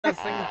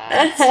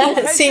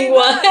Sing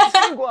one.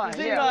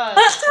 Yeah.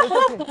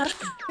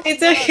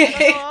 It's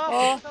okay.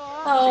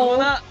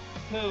 Oh.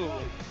 2,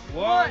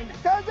 1.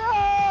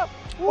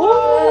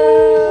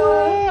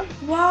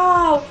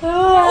 Wow.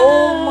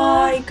 Oh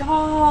my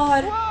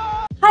god.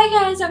 Hi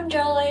guys, I'm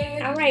Jolie.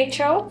 I'm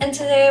Rachel. And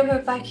today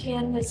we're back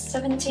again with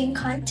 17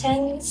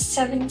 content,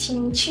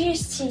 17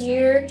 Cheers to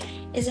You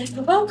is a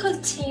vocal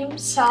team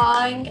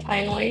song.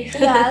 Finally.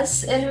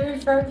 Yes, and we're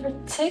very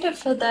excited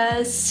for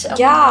this. Oh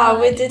Yeah,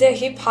 we did a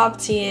hip hop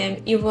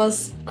team. It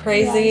was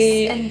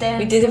crazy. Yes, and then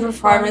we did a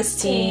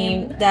performance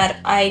team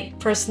that I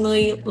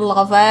personally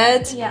love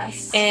it.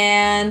 Yes.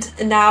 And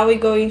now we're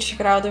going to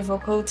check out the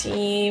vocal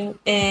team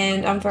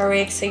and I'm very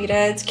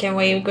excited. Can't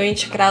wait. We're going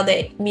to check out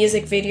the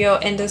music video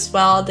and as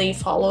well the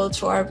follow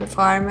to our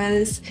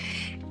performance.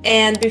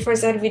 And before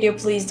that video,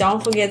 please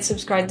don't forget to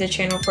subscribe to the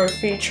channel for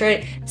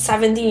future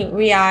 17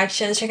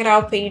 reactions. Check it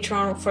out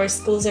Patreon for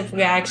exclusive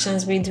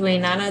reactions. We're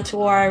doing Nana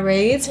to our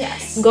raids.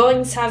 Yes.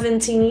 Going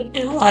 17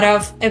 and a lot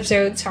of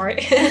episodes,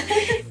 sorry.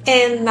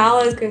 And now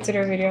let's go to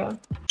the video.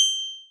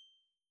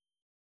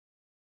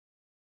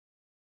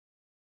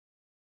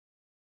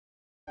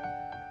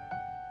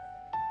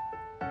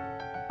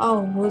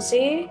 Oh, who's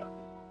he?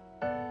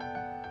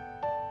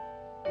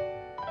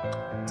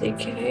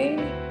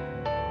 DK.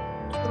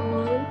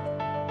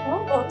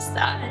 What was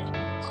that?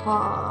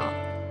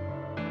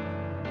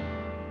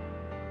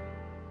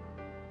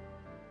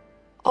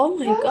 Oh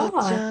my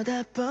god.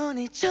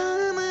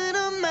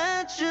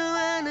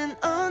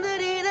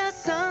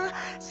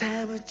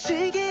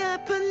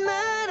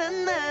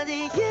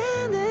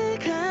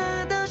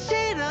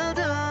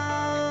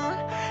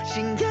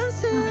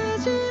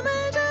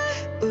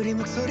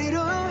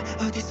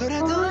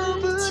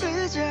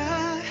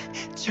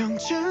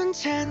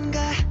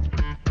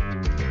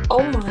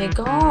 Oh my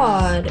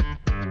god.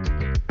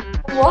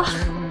 What?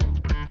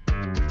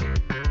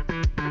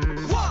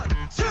 1,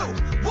 2,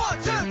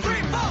 1, 2,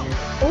 3,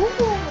 4.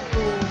 Ooh,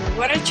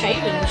 what a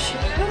change.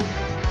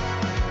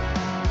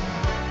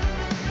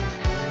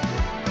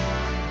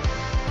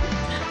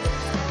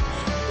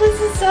 This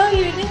is so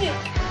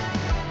unique.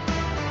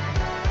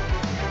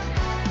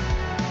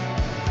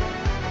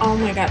 Oh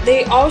my god,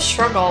 they all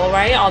struggle,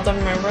 right? All the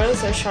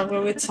members are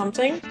struggling with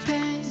something.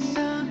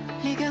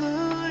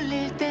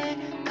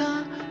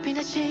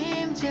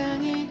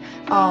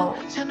 Oh.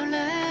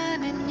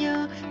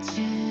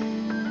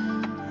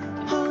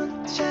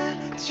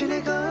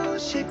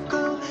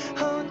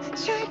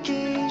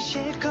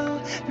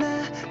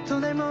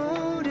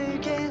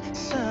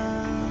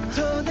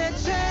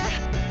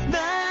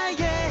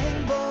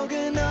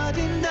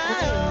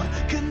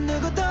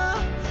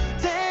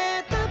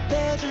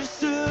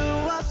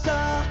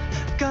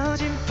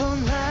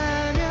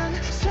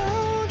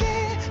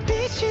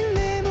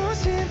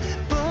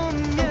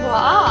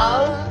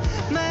 Wow.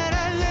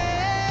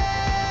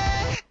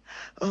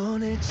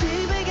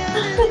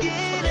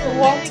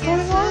 What's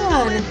going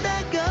on?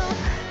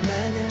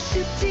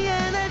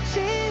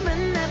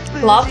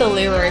 Love the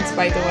lyrics,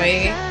 by the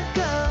way.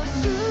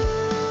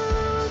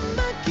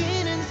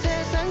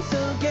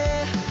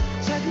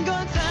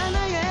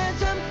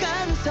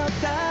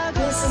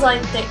 This is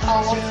like the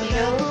all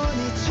feel.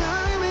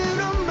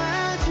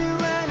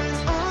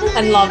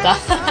 I love that.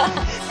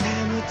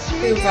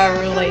 Feel very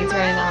relate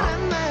right now.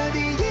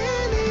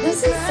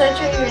 This is such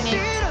a unique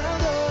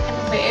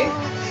and big.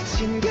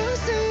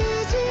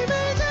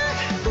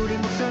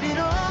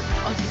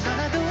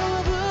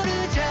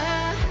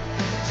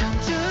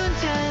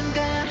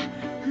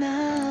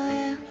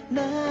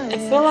 I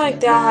feel like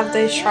they all have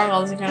their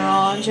struggles, you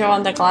know, Joe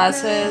on the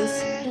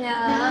glasses.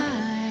 Yeah.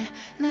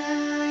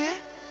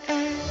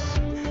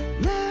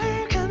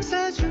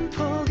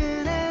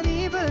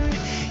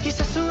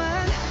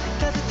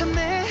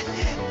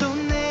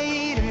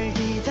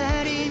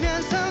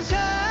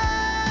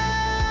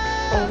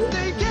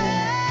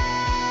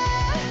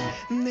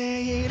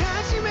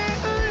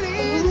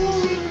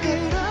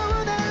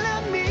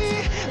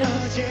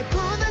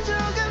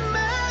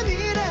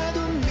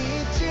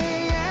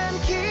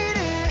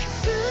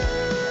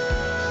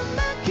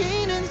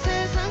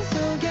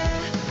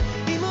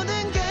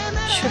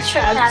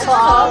 Chat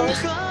club.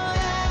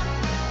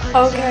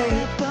 Okay.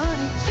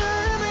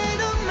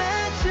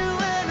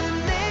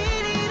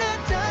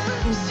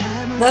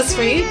 That's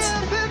sweet.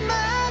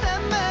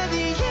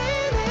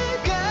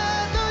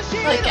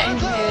 Like getting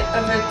to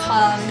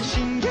overcome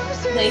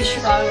their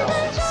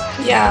struggles.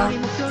 Yeah.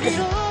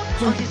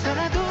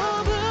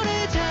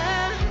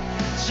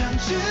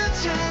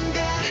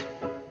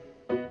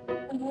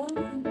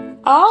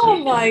 Oh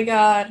my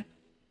god.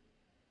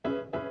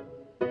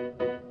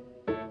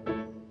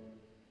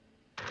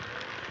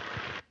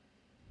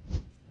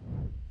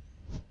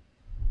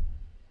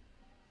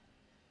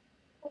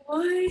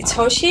 What? It's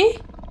Hoshi?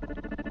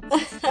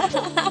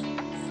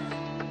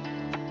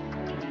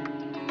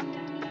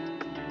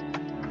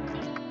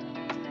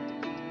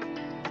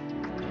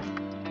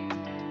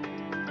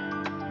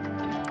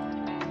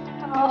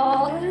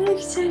 Oh, that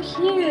looks so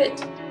cute.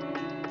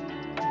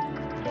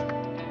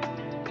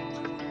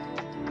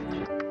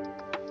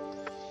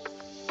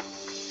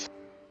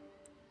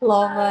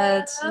 Love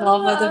it.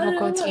 Love it, the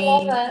vocal Love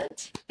team.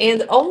 it.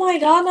 And oh my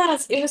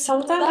goodness, it was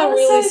something That that was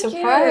really so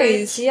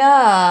surprised. cute.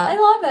 Yeah. I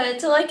love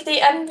it. Like the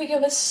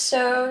MV was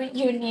so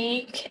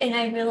unique, and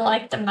I really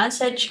like the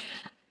message.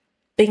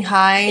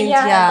 Behind,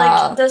 Yeah, yeah.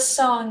 like the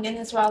song and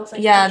as well as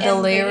like Yeah, the the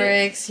MV.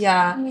 lyrics,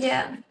 yeah.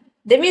 Yeah.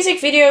 The music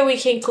video, we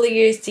can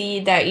clearly see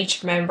that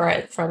each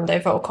member from the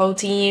vocal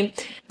team,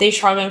 they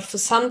struggling for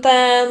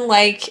something,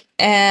 like,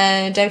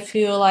 and I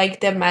feel like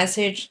the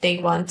message they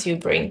want to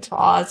bring to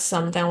us,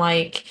 something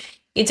like,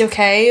 it's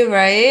okay,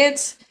 right?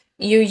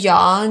 You're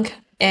young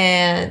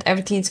and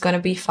everything's gonna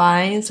be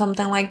fine,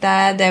 something like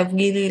that. They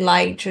really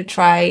like to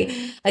try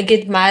a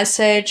good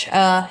message,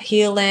 a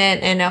healing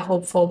and a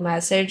hopeful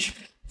message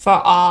for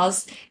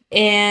us.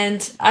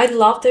 And I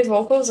love the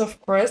vocals, of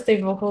course, the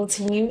vocal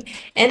team.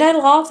 And I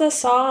love the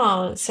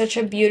song. Such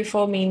a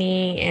beautiful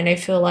meaning. And I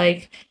feel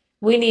like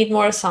we need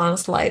more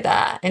songs like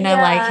that. And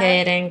I like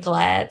Yeah. it and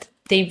glad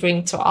they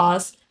bring to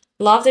us.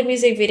 Love the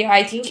music video.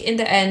 I think in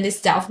the end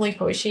it's definitely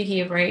Hoshi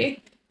here, right?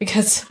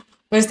 Because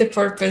what's the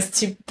purpose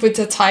to put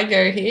a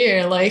tiger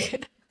here?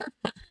 Like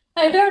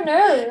I don't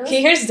know.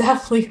 here's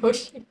definitely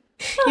Hoshi.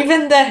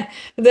 Even the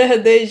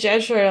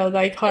gesture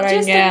like I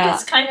just calling think out.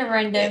 it's kind of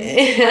random.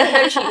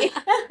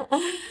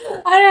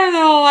 I don't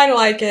know. I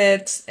like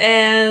it.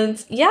 And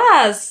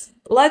yes,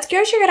 let's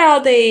go check it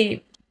out.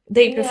 They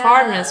Yeah.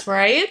 performance,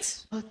 right?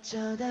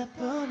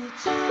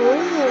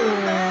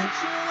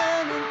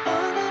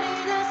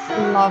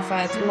 Love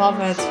it.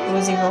 Love it.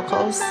 Woozy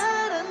vocals.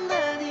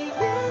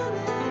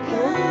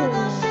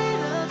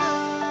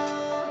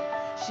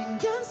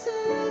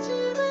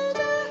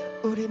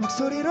 우리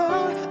목소리로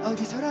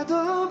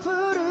어디서라도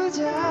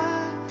부르자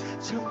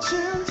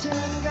청춘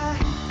장가.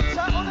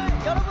 자, 오늘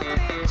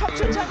여러분들이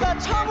청춘 장가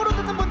처음으로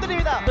듣는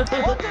분들입니다. 1,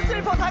 2,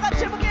 3, 4 다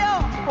같이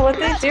해볼게요. What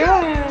they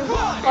doing?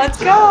 Let's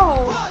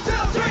go. 1, 2,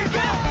 3,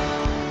 go.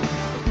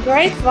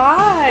 Great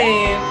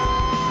vibe.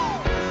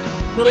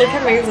 They look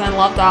amazing. I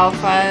love the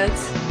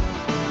outfits.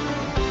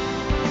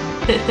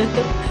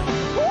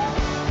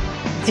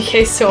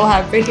 DK's so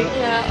happy.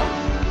 Yeah.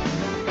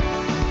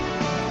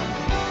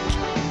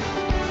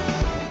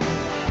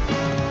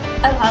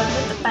 I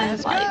love the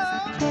band life.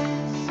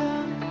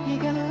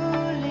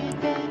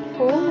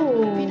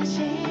 Ooh.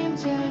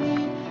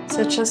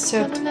 Such a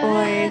soft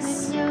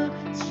voice.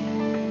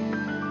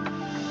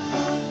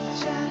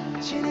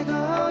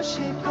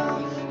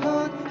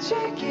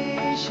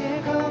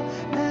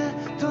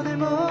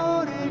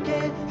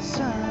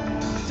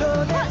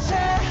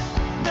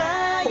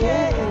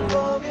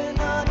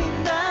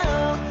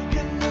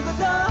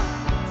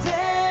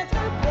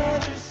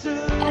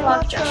 I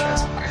love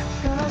Joshua's part.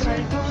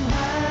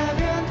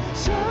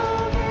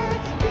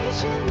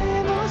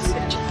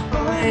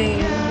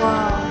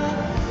 Wow.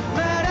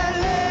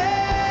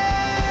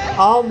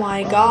 Oh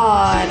my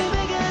god.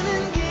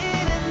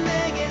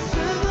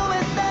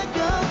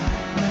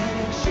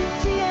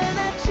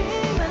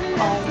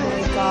 Oh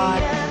my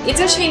god. It's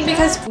a shame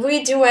because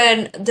we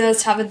doing the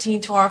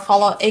 17 tour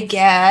follow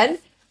again,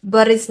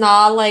 but it's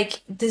not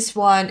like this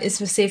one is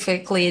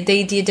specifically.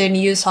 They did the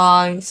new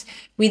songs.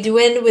 We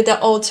doing with the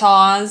old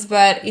songs,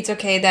 but it's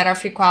okay that I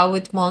freak out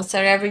with Monster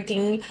and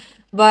everything.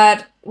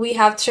 But we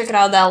have to check it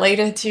out that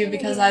later too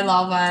because I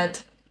love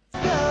it.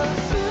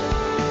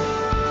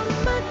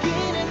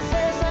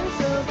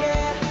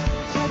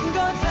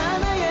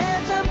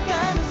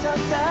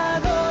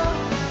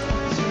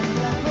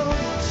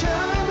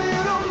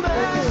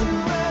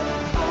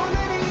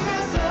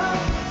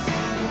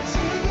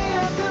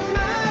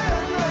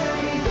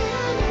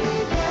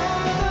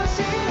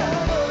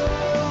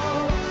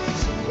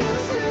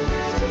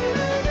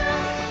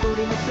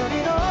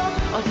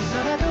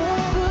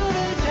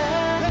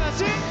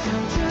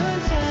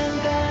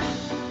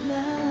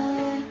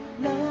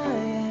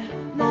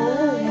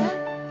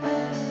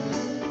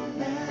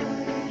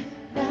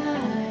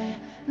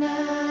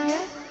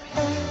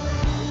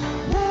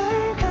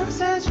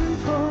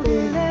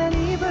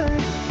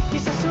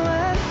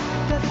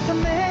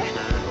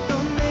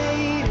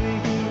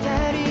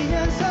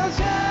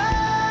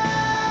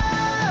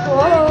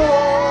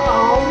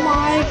 Oh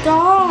my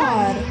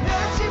god.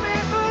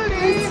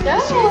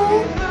 Let's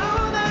go.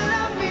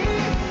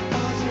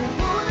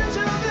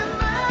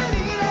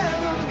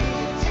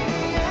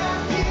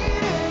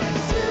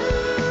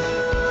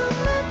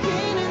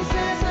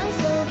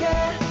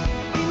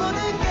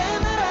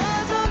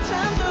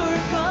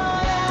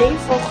 They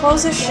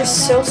vocals is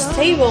just so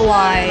stable,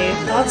 like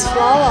that's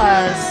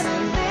flawless.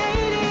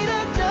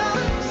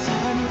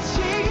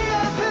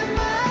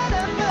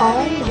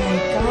 Oh my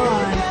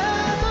god.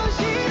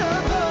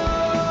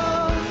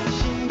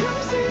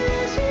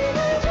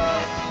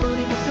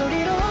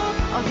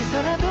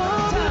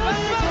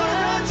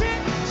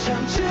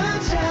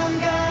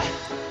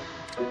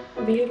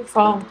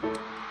 Beautiful.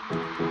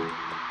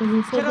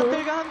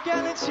 캐럿들과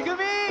함께하는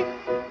지금이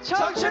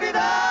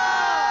청춘이다.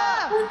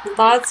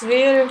 That's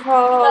beautiful.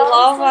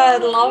 Love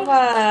it, love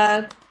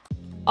it.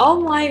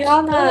 Oh my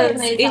goodness!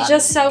 amazing. It's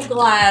just so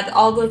glad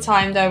all the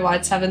time that I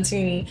watch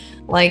 17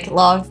 like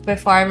live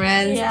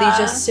performance. Yeah. They're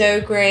just so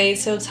great,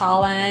 so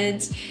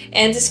talented,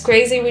 and it's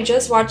crazy. We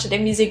just watched the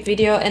music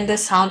video and they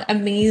sound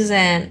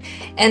amazing,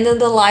 and then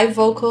the live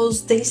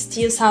vocals they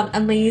still sound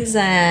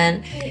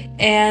amazing,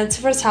 and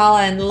super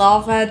talent.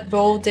 Love it,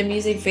 both the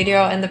music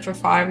video and the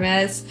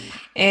performance,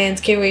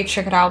 and can't wait to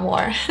check it out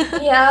more.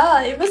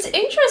 Yeah, it was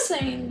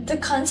interesting. The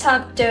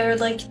concept there,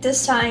 like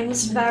this time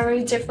is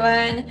very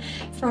different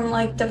from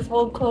like the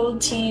vocal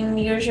team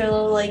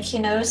usually like, you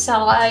know,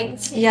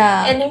 select.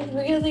 Yeah. And I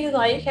really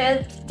like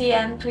it. The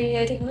entry,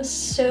 I think was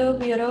so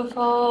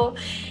beautiful.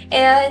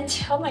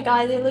 And oh my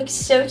god, they look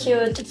so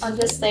cute on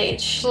the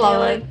stage.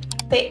 Love they,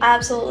 it. They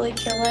absolutely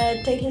kill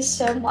it. Thank you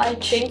so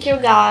much. Thank you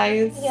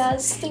guys.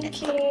 Yes,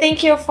 thank you.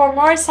 Thank you for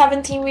more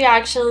 17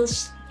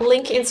 reactions.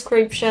 Link in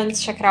description.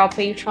 Check it out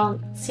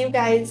Patreon. See you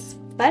guys.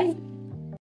 Bye.